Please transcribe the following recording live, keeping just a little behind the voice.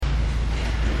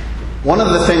One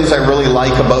of the things I really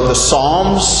like about the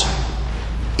Psalms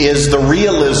is the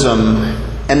realism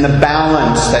and the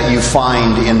balance that you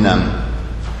find in them.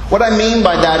 What I mean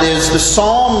by that is the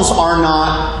Psalms are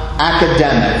not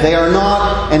academic. They are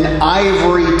not an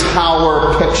ivory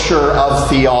tower picture of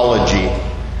theology.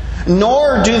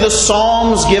 Nor do the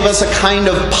Psalms give us a kind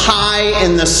of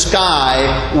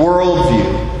pie-in-the-sky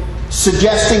worldview,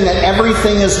 suggesting that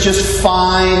everything is just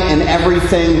fine and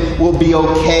everything will be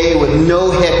okay with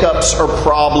no hiccups or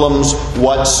problems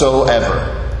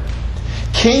whatsoever.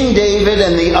 King David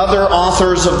and the other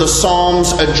authors of the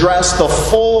Psalms address the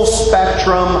full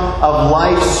spectrum of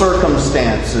life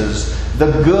circumstances,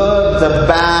 the good, the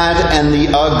bad, and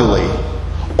the ugly,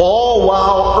 all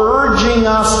while urging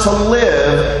us to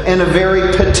live in a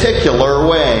very particular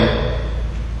way.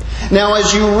 Now,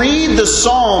 as you read the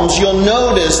Psalms, you'll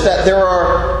notice that there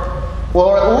are,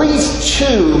 at least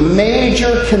two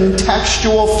major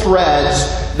contextual threads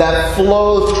that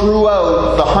flow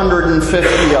throughout the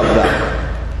 150 of them.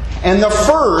 And the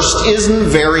first isn't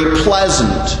very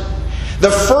pleasant.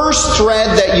 The first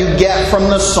thread that you get from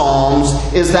the Psalms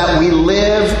is that we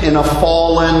live in a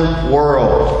fallen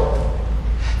world.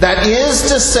 That is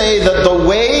to say that the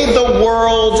way the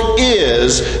world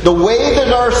is, the way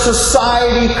that our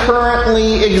society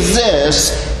currently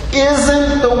exists,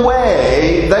 isn't the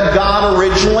way that God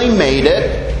originally made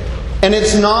it, and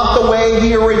it's not the way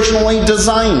He originally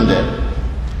designed it.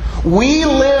 We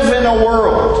live in a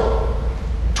world,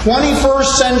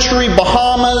 21st century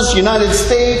Bahamas, United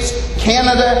States,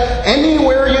 Canada,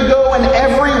 anywhere you go and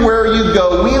everywhere you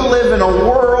go, we live in a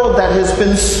world that has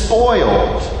been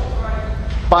spoiled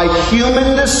by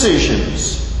human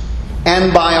decisions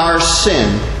and by our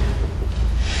sin.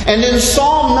 And in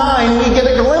Psalm 9 we get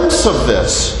a glimpse of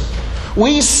this.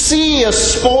 We see a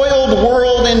spoiled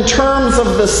world in terms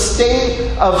of the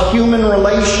state of human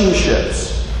relationships.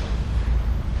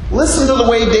 Listen to the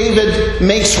way David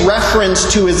makes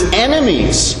reference to his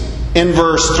enemies in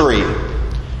verse 3.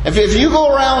 If you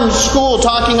go around school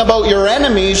talking about your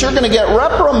enemies, you're going to get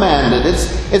reprimanded.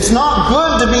 It's not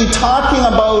good to be talking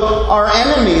about our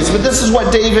enemies, but this is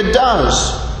what David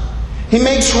does. He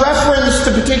makes reference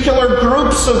to particular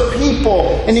groups of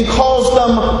people, and he calls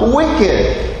them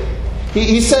wicked.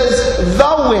 He says,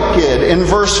 the wicked, in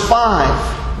verse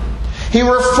 5. He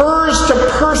refers to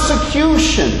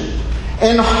persecution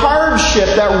and hardship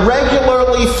that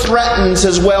regularly threatens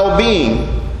his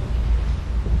well-being.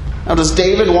 Now, does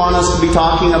David want us to be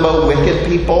talking about wicked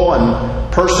people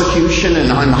and persecution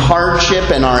and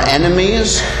hardship and our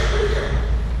enemies?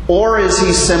 Or is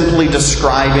he simply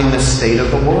describing the state of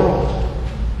the world?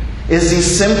 Is he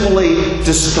simply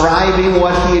describing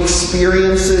what he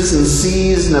experiences and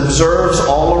sees and observes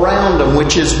all around him,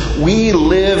 which is we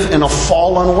live in a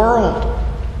fallen world?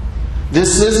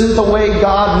 This isn't the way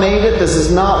God made it, this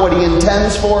is not what He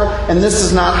intends for, and this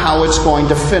is not how it's going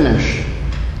to finish.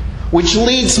 Which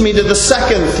leads me to the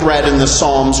second thread in the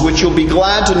Psalms, which you'll be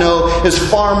glad to know is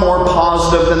far more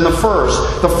positive than the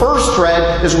first. The first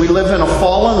thread is we live in a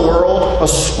fallen world, a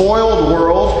spoiled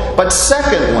world. But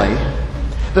secondly,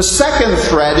 the second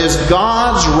thread is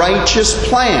God's righteous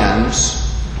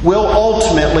plans will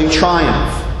ultimately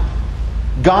triumph.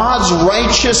 God's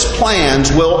righteous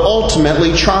plans will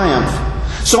ultimately triumph.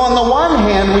 So on the one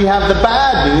hand, we have the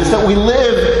bad news that we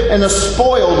live in a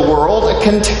spoiled world, a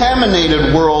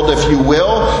contaminated world, if you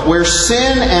will, where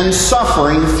sin and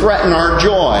suffering threaten our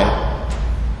joy.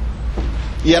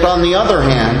 Yet on the other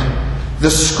hand,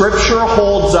 the Scripture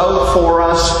holds out for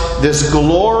us this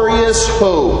glorious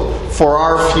hope for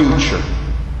our future.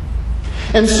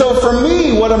 And so for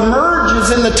me, what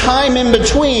emerges in the time in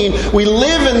between, we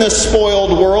live in this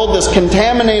spoiled world, this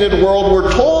contaminated world.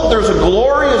 We're told there's a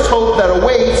glorious hope that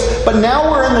awaits, but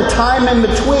now we're in the time in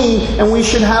between, and we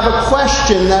should have a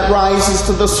question that rises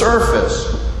to the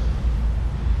surface.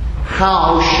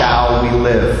 How shall we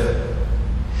live?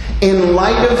 In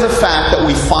light of the fact that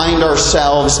we find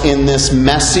ourselves in this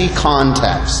messy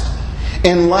context,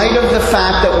 in light of the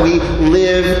fact that we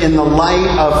live in the light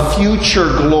of future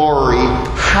glory,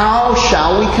 how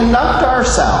shall we conduct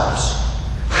ourselves?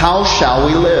 How shall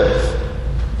we live?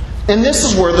 And this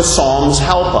is where the Psalms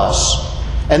help us.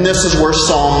 And this is where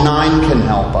Psalm 9 can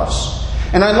help us.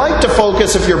 And I'd like to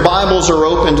focus, if your Bibles are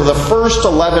open, to the first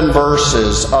 11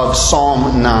 verses of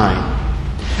Psalm 9.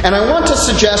 And I want to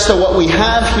suggest that what we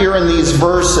have here in these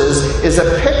verses is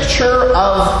a picture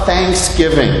of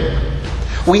thanksgiving.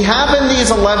 We have in these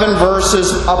 11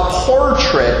 verses a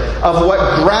portrait of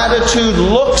what gratitude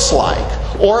looks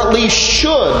like, or at least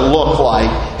should look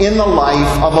like, in the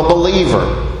life of a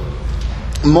believer.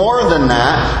 More than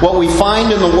that, what we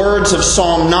find in the words of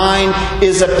Psalm 9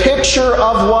 is a picture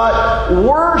of what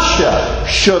worship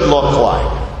should look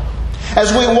like.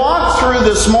 As we walk through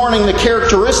this morning the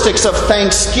characteristics of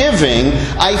thanksgiving,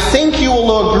 I think you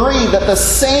will agree that the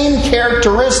same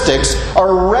characteristics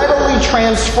are readily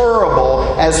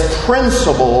transferable as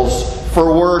principles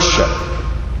for worship.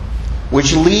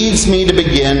 Which leads me to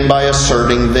begin by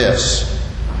asserting this.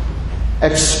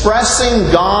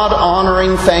 Expressing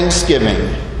God-honoring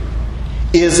thanksgiving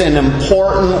is an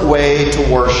important way to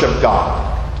worship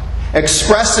God.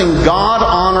 Expressing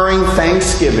God-honoring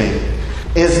thanksgiving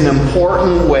is an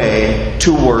important way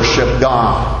to worship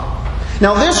God.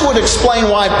 Now this would explain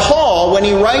why Paul, when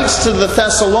he writes to the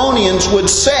Thessalonians, would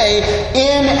say,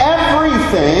 "In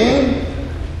everything,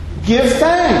 give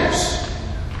thanks."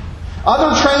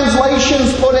 Other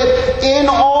translations put it, "In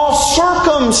all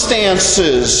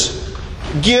circumstances,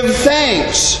 give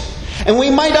thanks." And we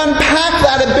might unpack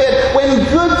that a bit. When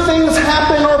good things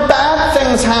happen or bad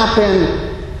things happen,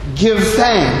 give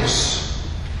thanks.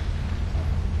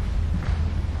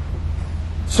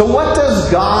 So what does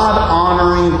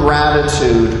God-honoring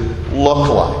gratitude look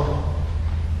like?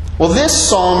 Well, this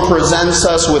psalm presents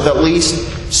us with at least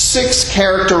 6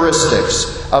 characteristics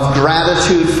of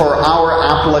gratitude for our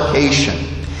application.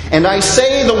 And I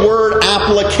say the word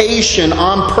application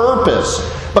on purpose,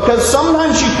 because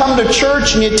sometimes you come to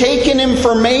church and you take in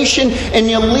information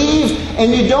and you leave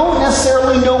and you don't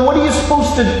necessarily know what are you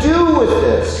supposed to do with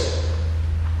this.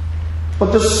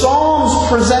 But the Psalms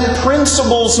present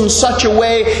principles in such a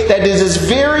way that it is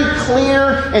very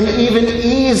clear and even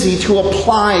easy to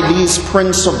apply these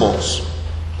principles.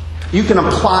 You can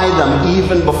apply them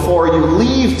even before you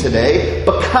leave today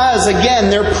because, again,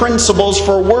 they're principles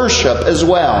for worship as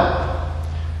well.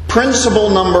 Principle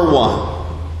number 1.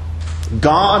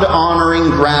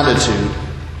 God-honoring gratitude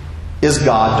is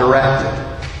God-directed.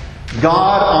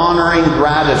 God-honoring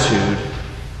gratitude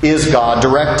is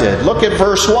God-directed. Look at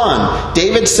verse 1.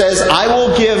 David says, "I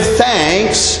will give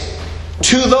thanks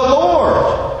to the Lord."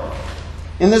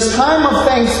 In this time of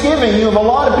Thanksgiving, you have a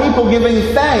lot of people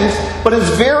giving thanks, but it's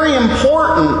very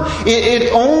important.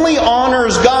 It only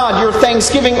honors God. Your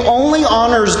thanksgiving only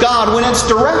honors God when it's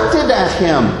directed at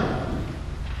Him,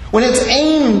 when it's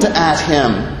aimed at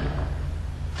Him.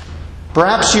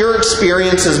 Perhaps your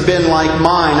experience has been like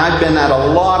mine. I've been at a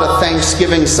lot of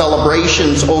Thanksgiving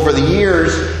celebrations over the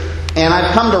years, and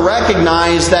I've come to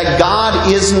recognize that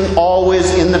God isn't always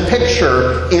in the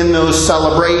picture in those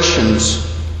celebrations.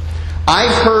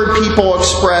 I've heard people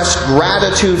express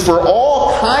gratitude for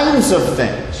all kinds of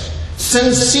things,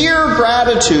 sincere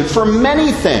gratitude for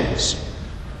many things,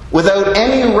 without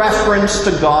any reference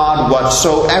to God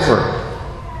whatsoever.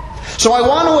 So I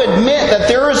want to admit that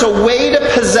there is a way to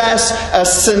possess a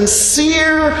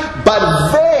sincere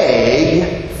but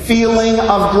vague feeling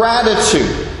of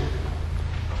gratitude.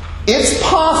 It's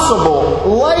possible,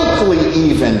 likely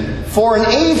even, for an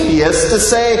atheist to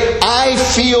say, "I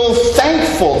feel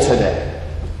thankful today."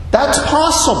 That's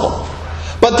possible.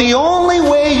 But the only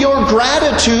way your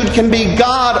gratitude can be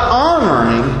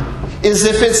God-honoring is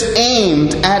if it's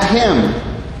aimed at Him.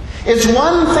 It's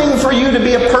one thing for you to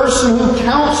be a person who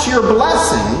counts your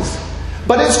blessings,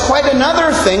 but it's quite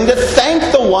another thing to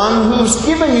thank the one who's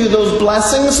given you those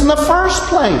blessings in the first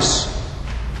place.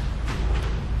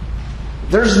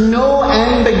 There's no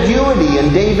ambiguity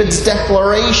in David's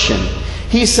declaration.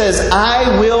 He says,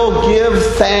 "I will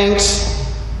give thanks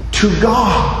to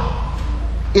God."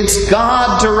 It's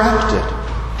God-directed.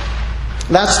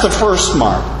 That's the first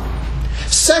mark.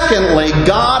 Secondly,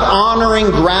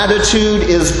 God-honoring gratitude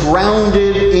is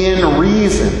grounded in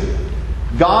reason.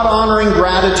 God-honoring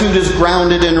gratitude is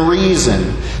grounded in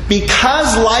reason.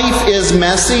 Because life is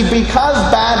messy, because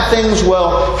bad things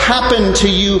will happen to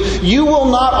you, you will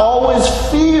not always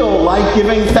feel like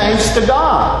giving thanks to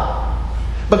God.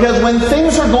 Because when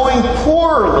things are going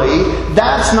poorly,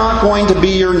 that's not going to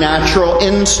be your natural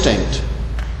instinct.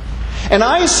 And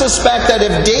I suspect that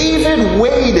if David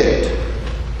waited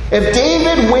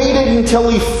until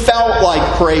he felt like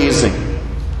praising,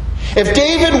 if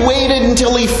David waited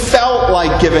until he felt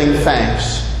like giving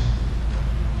thanks,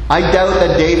 I doubt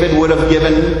that David would have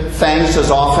given thanks as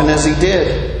often as he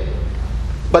did.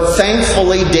 But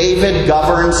thankfully, David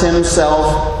governs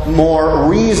himself more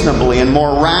reasonably and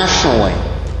more rationally.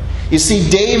 You see,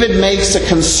 David makes a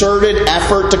concerted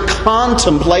effort to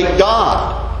contemplate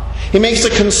God. He makes a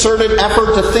concerted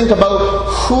effort to think about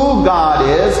who God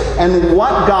is and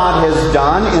what God has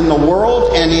done in the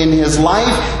world and in his life.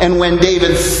 And when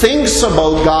David thinks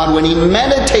about God, when he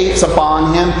meditates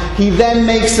upon Him, he then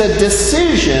makes a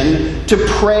decision to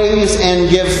praise and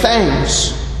give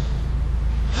thanks.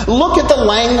 Look at the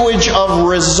language of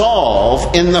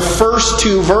resolve in the first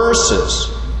two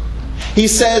verses. He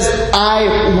says,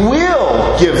 I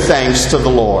will give thanks to the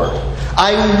Lord.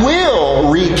 I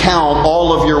will recount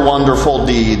all of your wonderful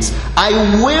deeds. I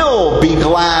will be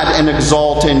glad and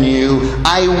exult in you.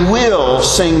 I will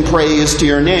sing praise to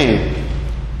your name.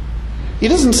 He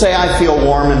doesn't say, I feel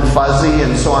warm and fuzzy,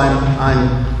 and so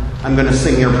I'm going to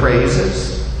sing your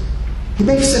praises. He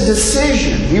makes a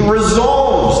decision. He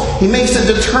resolves. He makes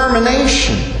a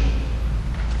determination.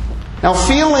 Now,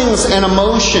 feelings and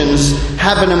emotions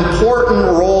have an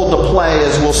important role to play,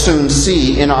 as we'll soon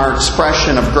see, in our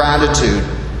expression of gratitude.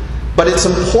 But it's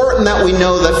important that we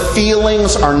know that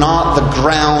feelings are not the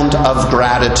ground of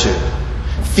gratitude.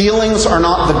 Feelings are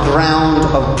not the ground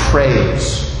of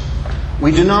praise.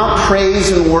 We do not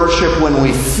praise and worship when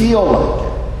we feel like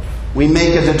it. We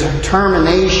make a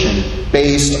determination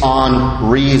based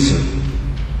on reason.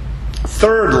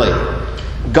 Thirdly,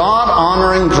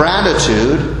 God-honoring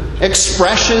gratitude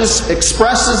expresses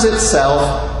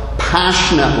itself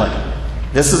passionately.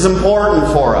 This is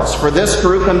important for us, for this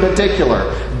group in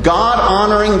particular.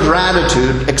 God-honoring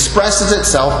gratitude expresses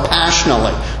itself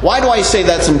passionately. Why do I say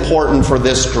that's important for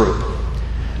this group?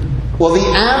 Well, the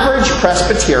average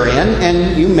Presbyterian,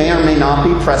 and you may or may not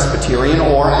be Presbyterian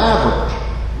or average,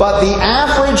 but the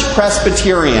average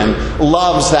Presbyterian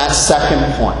loves that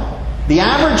second point. The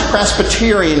average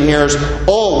Presbyterian hears,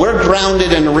 oh, we're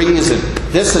grounded in reason.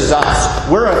 This is us.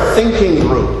 We're a thinking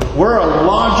group. We're a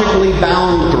logically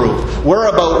bound group. We're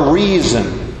about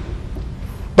reason.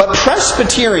 But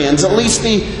Presbyterians, at least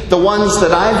the ones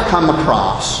that I've come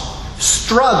across,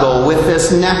 struggle with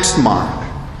this next mark.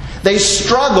 They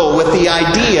struggle with the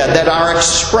idea that our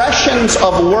expressions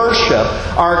of worship,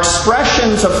 our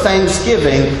expressions of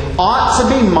thanksgiving, ought to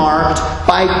be marked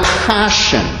by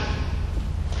passion.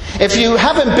 If you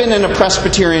haven't been in a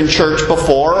Presbyterian church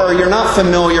before, or you're not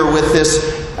familiar with this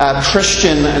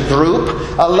Christian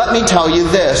group, let me tell you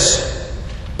this.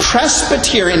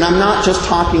 Presbyterian, I'm not just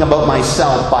talking about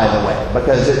myself, by the way,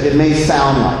 because it may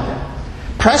sound like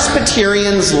it.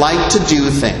 Presbyterians like to do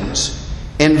things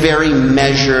in very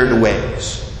measured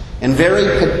ways, in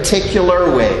very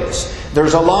particular ways.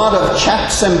 There's a lot of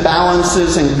checks and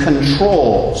balances and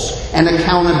controls and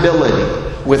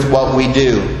accountability with what we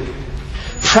do.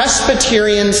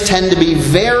 Presbyterians tend to be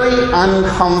very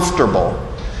uncomfortable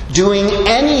doing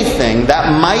anything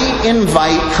that might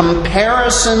invite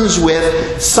comparisons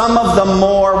with some of the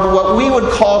more, what we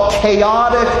would call,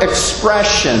 chaotic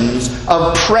expressions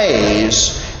of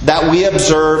praise that we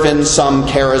observe in some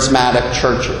charismatic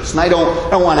churches. And I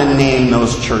don't want to name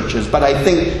those churches, but I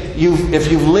think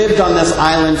if you've lived on this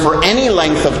island for any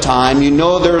length of time, you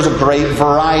know there's a great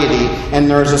variety and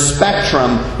there's a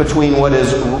spectrum between what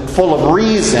is full of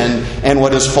reason and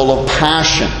what is full of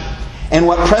passion. And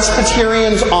what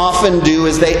Presbyterians often do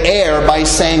is they err by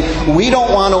saying, we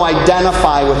don't want to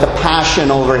identify with the passion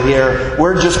over here,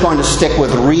 we're just going to stick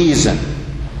with reason.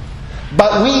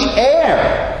 But we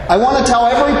err. I want to tell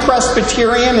every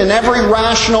Presbyterian and every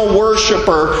rational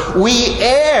worshiper, we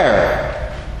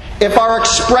err if our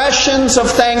expressions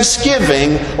of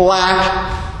thanksgiving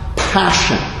lack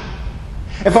passion.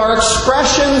 If our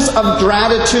expressions of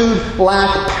gratitude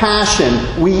lack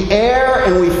passion, we err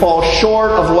and we fall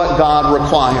short of what God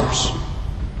requires.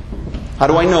 How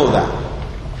do I know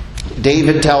that?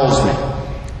 David tells me.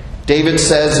 David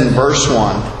says in verse 1,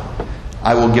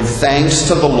 I will give thanks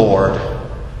to the Lord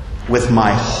with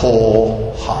my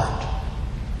whole heart.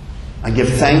 I give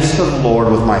thanks to the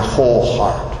Lord with my whole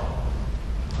heart.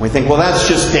 We think, well, that's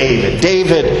just David.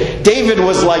 David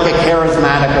was like a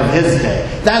charismatic of his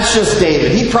day. That's just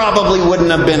David. He probably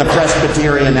wouldn't have been a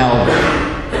Presbyterian elder.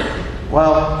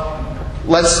 Well,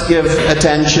 let's give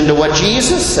attention to what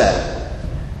Jesus said.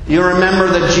 You remember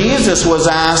that Jesus was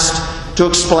asked to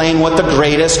explain what the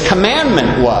greatest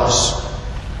commandment was.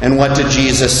 And what did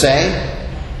Jesus say?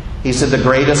 He said the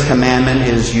greatest commandment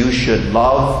is you should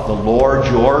love the Lord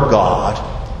your God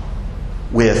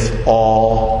with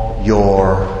all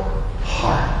your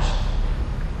heart.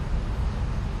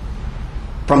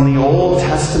 From the Old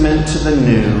Testament to the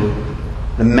New,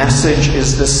 the message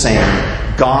is the same.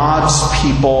 God's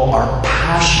people are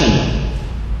passionate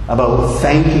about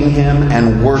thanking Him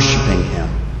and worshiping Him.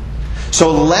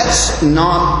 So let's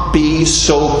not be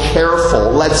so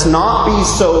careful. Let's not be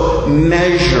so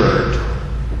measured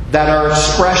that our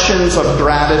expressions of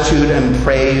gratitude and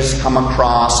praise come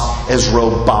across as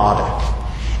robotic.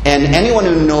 And anyone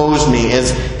who knows me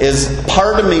is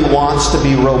part of me wants to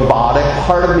be robotic,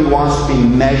 part of me wants to be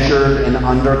measured and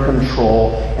under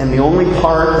control, and the only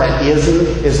part that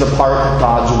isn't is the part that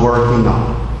God's working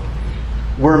on.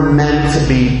 We're meant to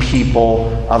be people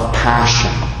of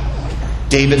passion.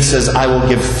 David says, I will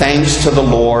give thanks to the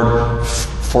Lord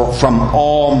from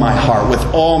all my heart, with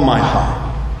all my heart.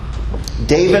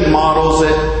 David models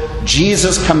it.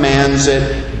 Jesus commands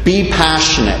it. Be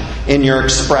passionate in your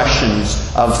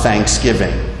expressions of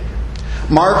thanksgiving.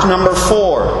 Mark number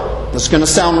 4. This is going to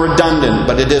sound redundant,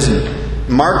 but it isn't.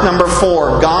 Mark number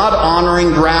 4.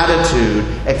 God-honoring gratitude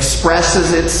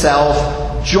expresses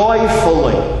itself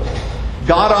joyfully.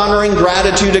 God-honoring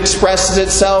gratitude expresses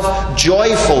itself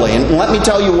joyfully. And let me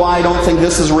tell you why I don't think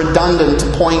this is redundant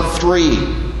to point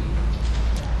 3.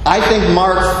 I think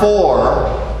Mark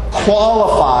 4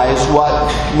 qualifies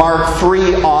what Mark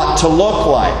 3 ought to look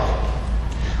like.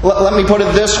 Let me put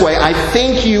it this way. I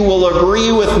think you will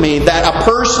agree with me that a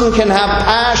person can have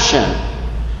passion.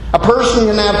 A person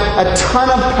can have a ton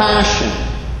of passion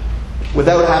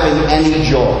without having any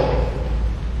joy.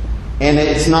 And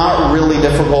it's not really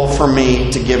difficult for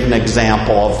me to give an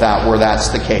example of that where that's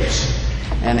the case.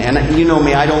 And you know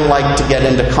me, I don't like to get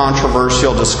into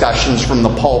controversial discussions from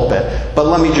the pulpit. But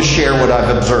let me just share what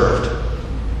I've observed.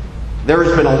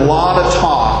 There's been a lot of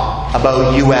talk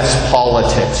about U.S.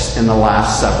 politics in the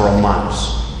last several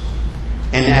months.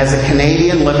 And as a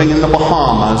Canadian living in the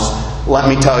Bahamas, let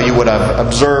me tell you what I've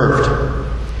observed.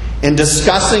 In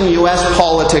discussing U.S.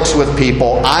 politics with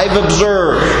people, I've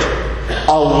observed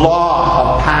a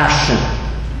lot of passion.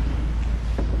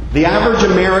 The average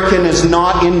American is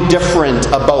not indifferent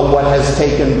about what has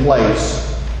taken place.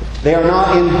 They are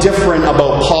not indifferent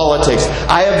about politics.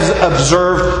 I have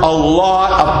observed a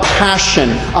lot of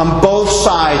passion on both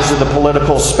sides of the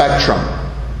political spectrum.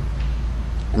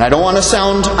 And I don't want to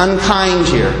sound unkind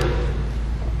here,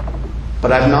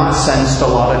 but I've not sensed a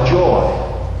lot of joy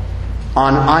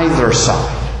on either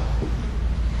side.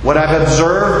 What I've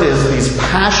observed is these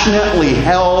passionately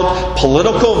held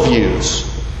political views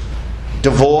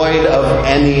devoid of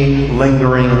any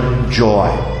lingering joy.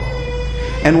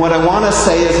 And what I want to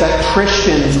say is that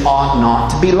Christians ought not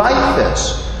to be like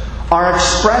this. Our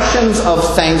expressions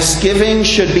of thanksgiving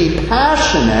should be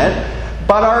passionate,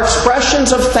 but our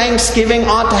expressions of thanksgiving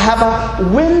ought to have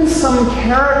a winsome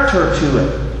character to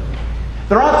it.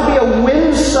 There ought to be a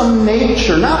winsome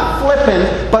nature, not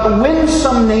flippant, but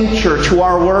winsome nature to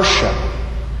our worship.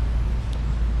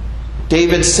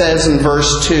 David says in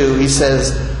verse 2, he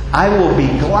says, I will be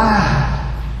glad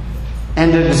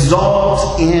and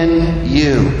exalt in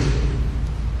you.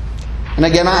 And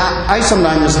again, I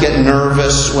sometimes get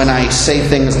nervous when I say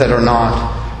things that are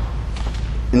not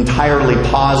entirely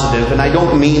positive, and I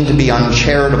don't mean to be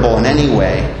uncharitable in any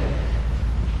way.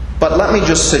 But let me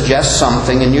just suggest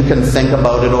something, and you can think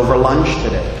about it over lunch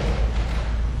today.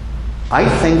 I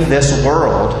think this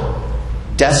world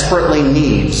desperately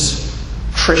needs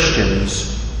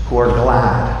Christians who are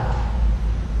glad.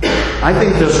 I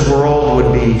think this world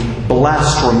would be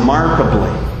blessed remarkably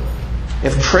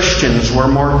if Christians were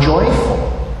more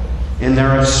joyful in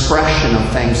their expression of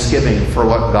thanksgiving for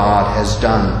what God has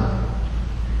done.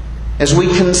 As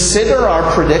we consider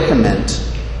our predicament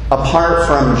apart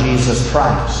from Jesus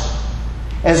Christ,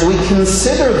 as we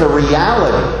consider the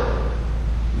reality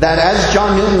that, as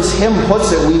John Newton's hymn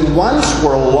puts it, we once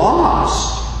were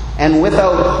lost and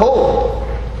without hope,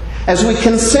 as we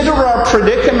consider our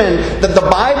predicament that the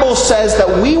Bible says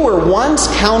that we were once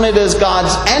counted as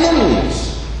God's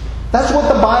enemies. That's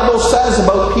what the Bible says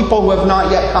about people who have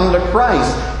not yet come to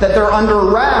Christ, that they're under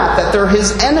wrath, that they're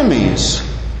His enemies.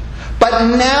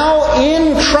 But now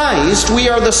in Christ, we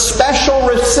are the special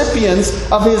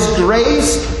recipients of His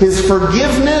grace, His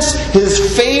forgiveness,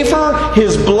 His favor,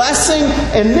 His blessing,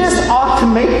 and this ought to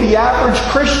make the average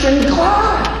Christian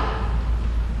glad.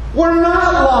 We're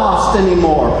not lost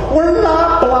anymore. We're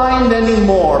not blind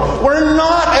anymore. We're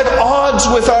not at odds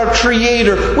with our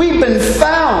Creator. We've been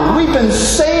found. We've been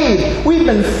saved. We've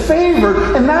been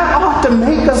favored, and that ought to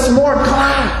make us more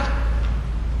glad.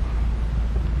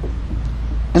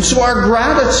 And so our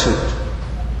gratitude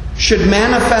should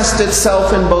manifest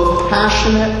itself in both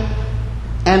passionate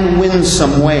and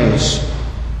winsome ways.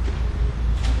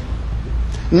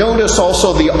 Notice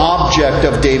also the object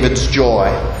of David's joy.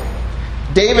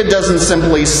 David doesn't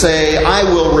simply say, I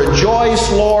will rejoice,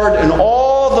 Lord, in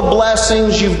all the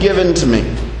blessings you've given to me.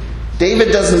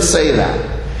 David doesn't say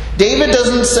that. David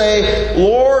doesn't say,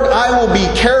 Lord, I will be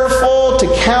careful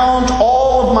to count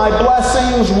all of my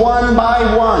blessings one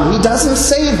by one. He doesn't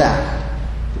say that.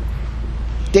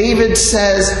 David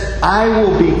says, I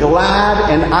will be glad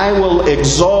and I will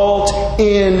exalt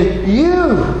in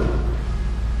you.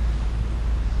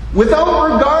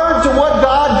 Without regard to what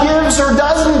God gives or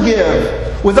doesn't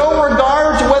give. Without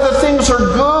regard to whether things are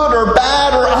good or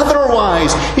bad or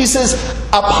otherwise. He says,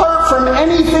 Apart from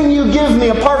anything you give me,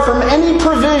 apart from any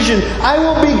provision, I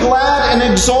will be glad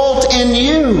and exult in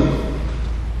you.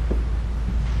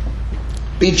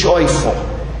 Be joyful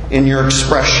in your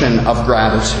expression of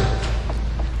gratitude.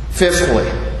 Fifthly,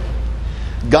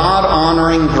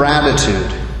 God-honoring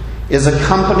gratitude is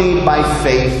accompanied by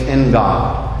faith in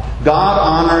God.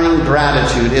 God-honoring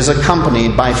gratitude is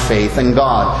accompanied by faith in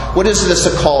God. What is this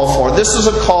a call for? This is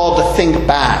a call to think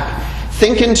back.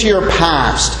 Think into your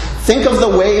past. Think of the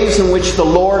ways in which the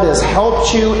Lord has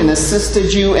helped you and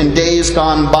assisted you in days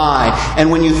gone by.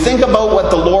 And when you think about what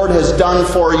the Lord has done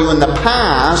for you in the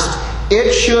past,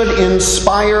 it should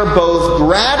inspire both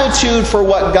gratitude for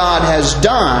what God has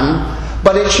done,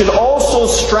 but it should also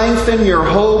strengthen your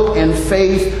hope and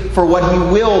faith for what He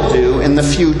will do in the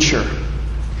future.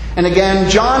 And again,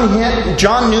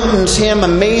 John Newton's hymn,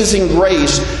 Amazing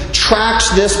Grace, tracks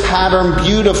this pattern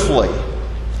beautifully.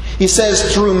 He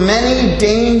says, through many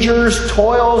dangers,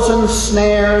 toils, and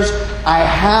snares, I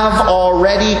have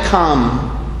already come.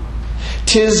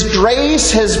 'Tis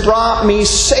grace has brought me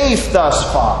safe thus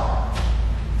far,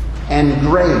 and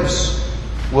grace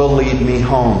will lead me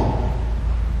home.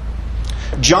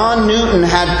 John Newton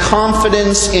had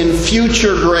confidence in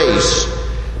future grace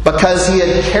because he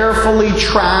had carefully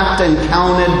tracked and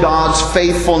counted God's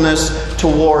faithfulness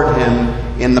toward him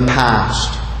in the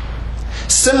past.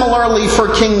 Similarly, for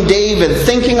King David,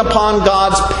 thinking upon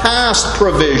God's past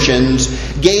provisions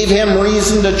gave him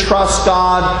reason to trust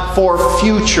God for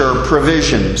future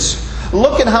provisions.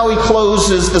 Look at how he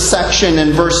closes the section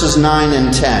in verses 9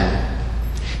 and 10.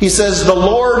 He says, the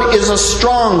Lord is a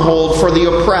stronghold for the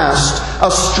oppressed,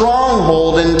 a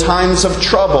stronghold in times of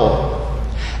trouble.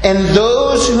 And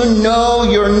those who know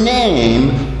your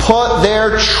name put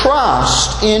their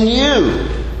trust in you.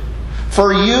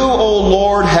 For you, O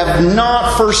Lord, have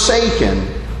not forsaken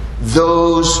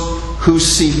those who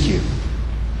seek you.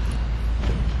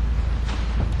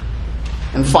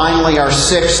 And finally, our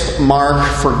sixth mark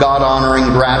for God-honoring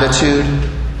gratitude.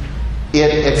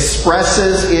 It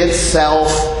expresses itself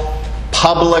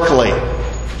publicly.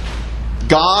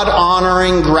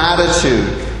 God-honoring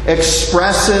gratitude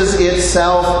expresses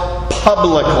itself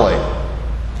publicly.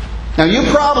 Now, you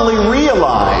probably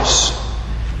realize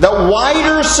that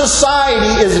wider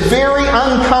society is very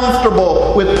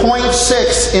uncomfortable with point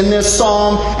 6 in this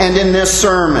psalm and in this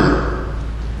sermon.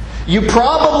 You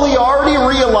probably already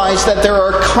realize that there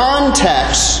are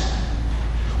contexts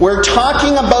where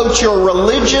talking about your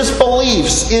religious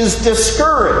beliefs is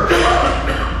discouraged,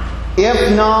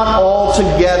 if not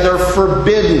altogether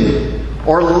forbidden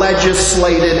or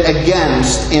legislated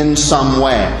against in some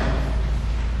way.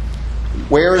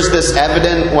 Where is this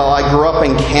evident? Well, I grew up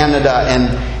in Canada,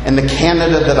 and the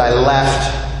Canada that I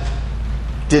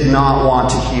left did not want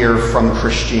to hear from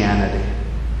Christianity.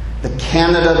 The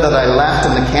Canada that I left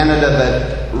and the Canada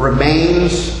that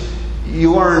remains,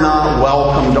 you are not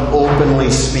welcome to openly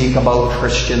speak about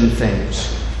Christian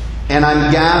things. And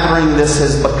I'm gathering this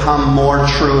has become more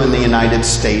true in the United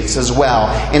States as well.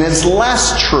 And it's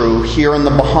less true here in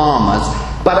the Bahamas.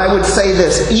 But I would say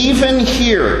this, even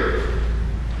here,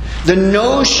 the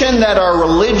notion that our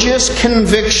religious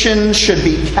convictions should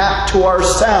be kept to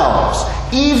ourselves,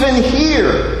 even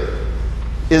here,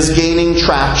 is gaining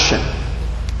traction.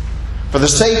 For the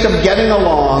sake of getting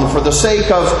along, for the sake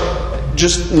of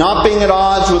just not being at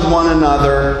odds with one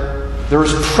another, there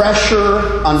is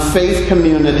pressure on faith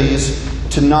communities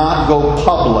to not go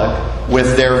public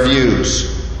with their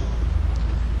views.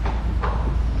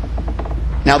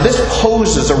 Now, this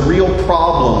poses a real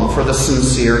problem for the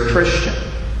sincere Christian.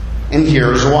 And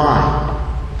here's why.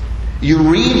 You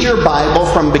read your Bible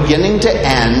from beginning to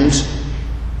end,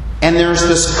 and there's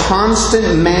this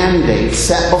constant mandate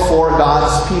set before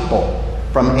God's people.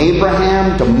 From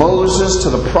Abraham to Moses to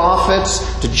the prophets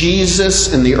to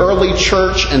Jesus in the early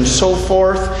church and so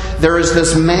forth, there is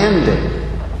this mandate.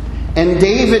 And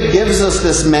David gives us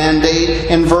this mandate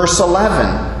in verse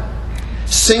 11.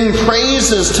 Sing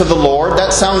praises to the Lord.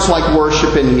 That sounds like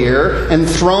worship in here.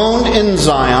 Enthroned in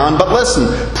Zion. But listen,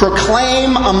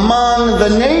 proclaim among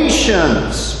the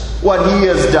nations what He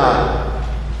has done.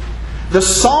 The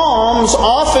Psalms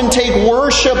often take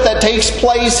worship that takes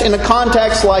place in a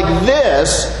context like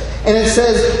this, and it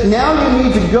says, now you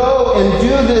need to go and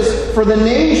do this for the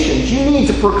nations. You need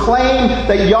to proclaim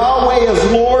that Yahweh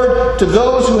is Lord to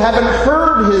those who haven't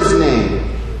heard His name.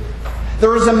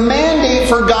 There is a mandate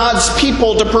for God's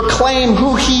people to proclaim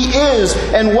who He is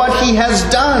and what He has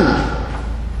done.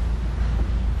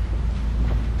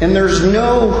 And there's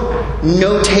no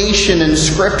notation in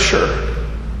Scripture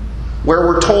where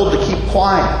we're told to keep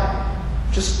quiet.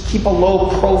 Just keep a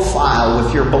low profile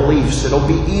with your beliefs. It'll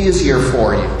be easier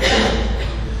for you.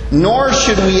 Nor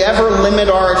should we ever limit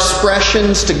our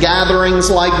expressions to gatherings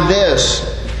like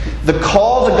this. The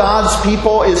call to God's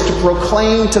people is to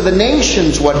proclaim to the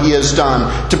nations what He has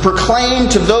done, to proclaim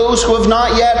to those who have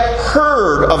not yet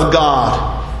heard of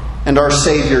God and our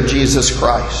Savior Jesus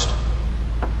Christ.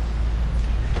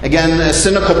 Again, a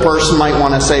cynical person might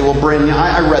want to say, well, Bryn,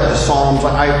 I read the Psalms,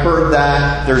 I heard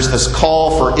that there's this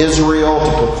call for Israel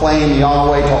to proclaim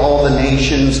Yahweh to all the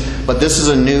nations, but this is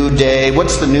a new day.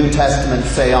 What's the New Testament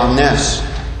say on this?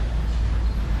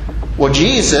 Well,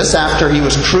 Jesus, after He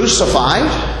was crucified,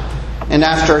 and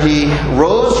after He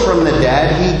rose from the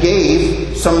dead, He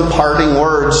gave some parting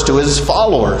words to His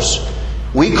followers.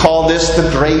 We call this the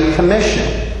Great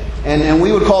Commission. And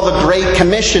we would call the Great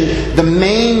Commission the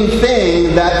main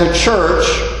thing that the church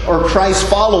or Christ's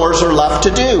followers are left to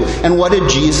do. And what did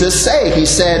Jesus say? He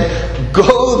said,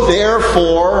 "Go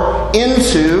therefore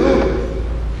into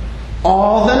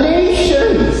all the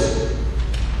nations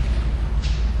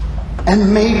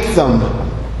and make them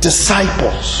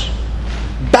disciples.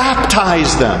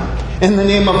 Baptize them in the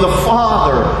name of the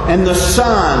Father and the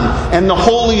Son and the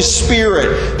Holy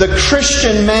Spirit." The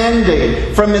Christian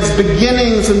mandate from its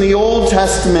beginnings in the Old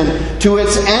Testament to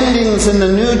its endings in the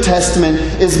New Testament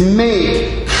is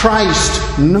make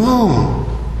Christ known.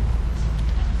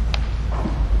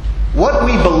 What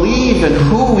we believe and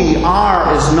who we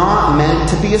are is not meant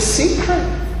to be a secret.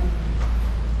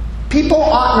 People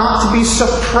ought not to be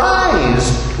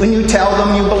surprised when you tell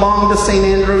them you belong to St.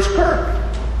 Andrew's Kirk.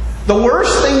 The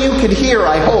worst thing you could hear,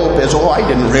 I hope, is, "Oh, I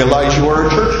didn't realize you were a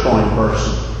church-going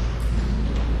person."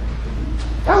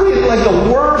 That would be like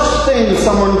the worst thing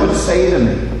someone could say to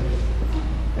me.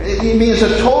 It means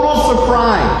a total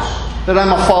surprise that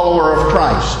I'm a follower of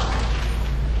Christ.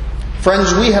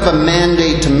 Friends, we have a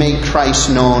mandate to make Christ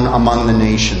known among the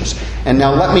nations. And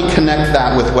now let me connect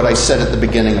that with what I said at the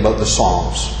beginning about the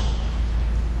Psalms.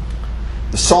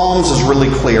 The Psalms is really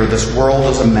clear. This world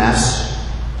is a mess.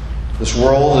 This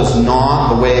world is not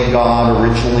the way God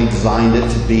originally designed it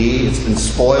to be. It's been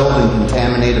spoiled and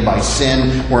contaminated by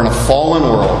sin. We're in a fallen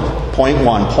world. Point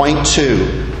one. Point two.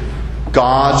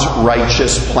 God's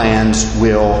righteous plans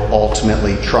will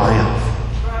ultimately triumph.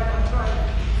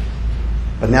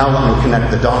 But now let me connect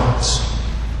the dots.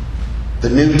 The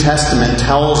New Testament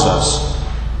tells us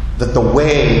that the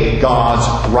way God's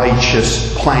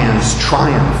righteous plans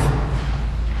triumph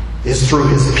is through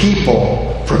His people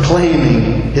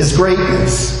proclaiming His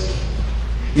greatness.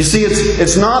 You see,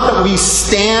 it's not that we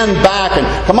stand back and,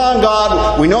 "Come on,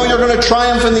 God, we know you're going to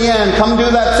triumph in the end. Come do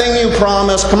that thing you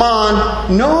promised. Come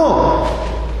on." No.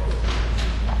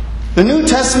 The New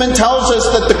Testament tells us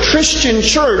that the Christian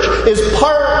church is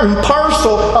part and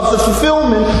parcel of the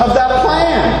fulfillment of that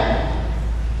plan.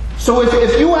 So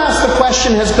if you ask the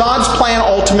question, has God's plan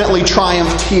ultimately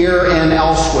triumphed here and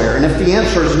elsewhere? And if the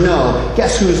answer is no,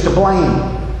 guess who's to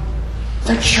blame?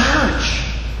 The church.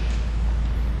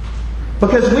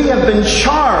 Because we have been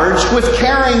charged with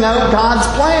carrying out God's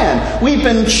plan. We've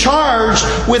been charged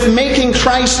with making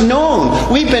Christ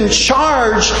known. We've been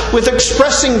charged with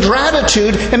expressing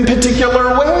gratitude in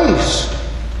particular ways.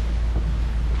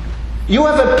 You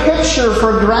have a picture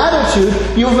for gratitude.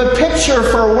 You have a picture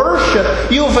for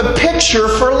worship. You have a picture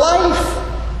for life.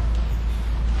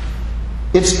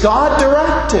 It's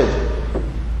God-directed.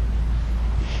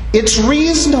 It's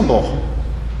reasonable.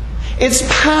 It's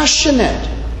passionate.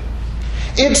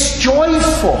 It's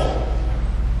joyful.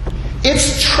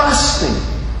 It's trusting.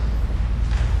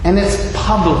 And it's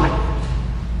public.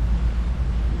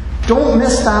 Don't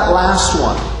miss that last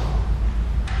one.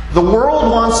 The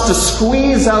world wants to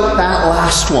squeeze out that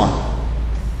last one.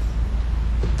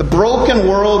 The broken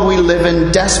world we live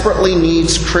in desperately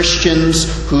needs Christians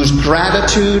whose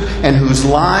gratitude and whose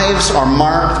lives are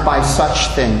marked by such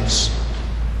things.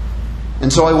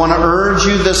 And so I want to urge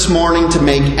you this morning to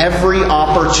make every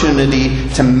opportunity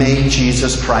to make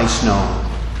Jesus Christ known.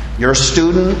 You're a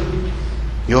student,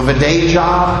 you have a day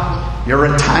job, you're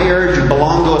retired, you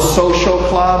belong to a social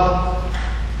club.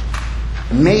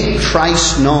 Make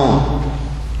Christ known.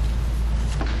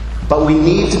 But we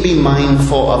need to be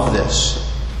mindful of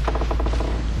this.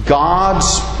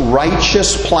 God's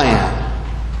righteous plan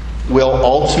will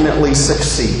ultimately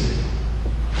succeed.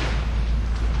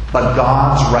 But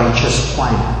God's righteous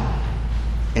plan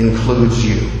includes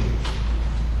you.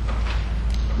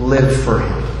 Live for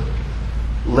Him.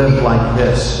 Live like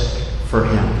this for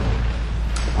Him.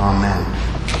 Amen.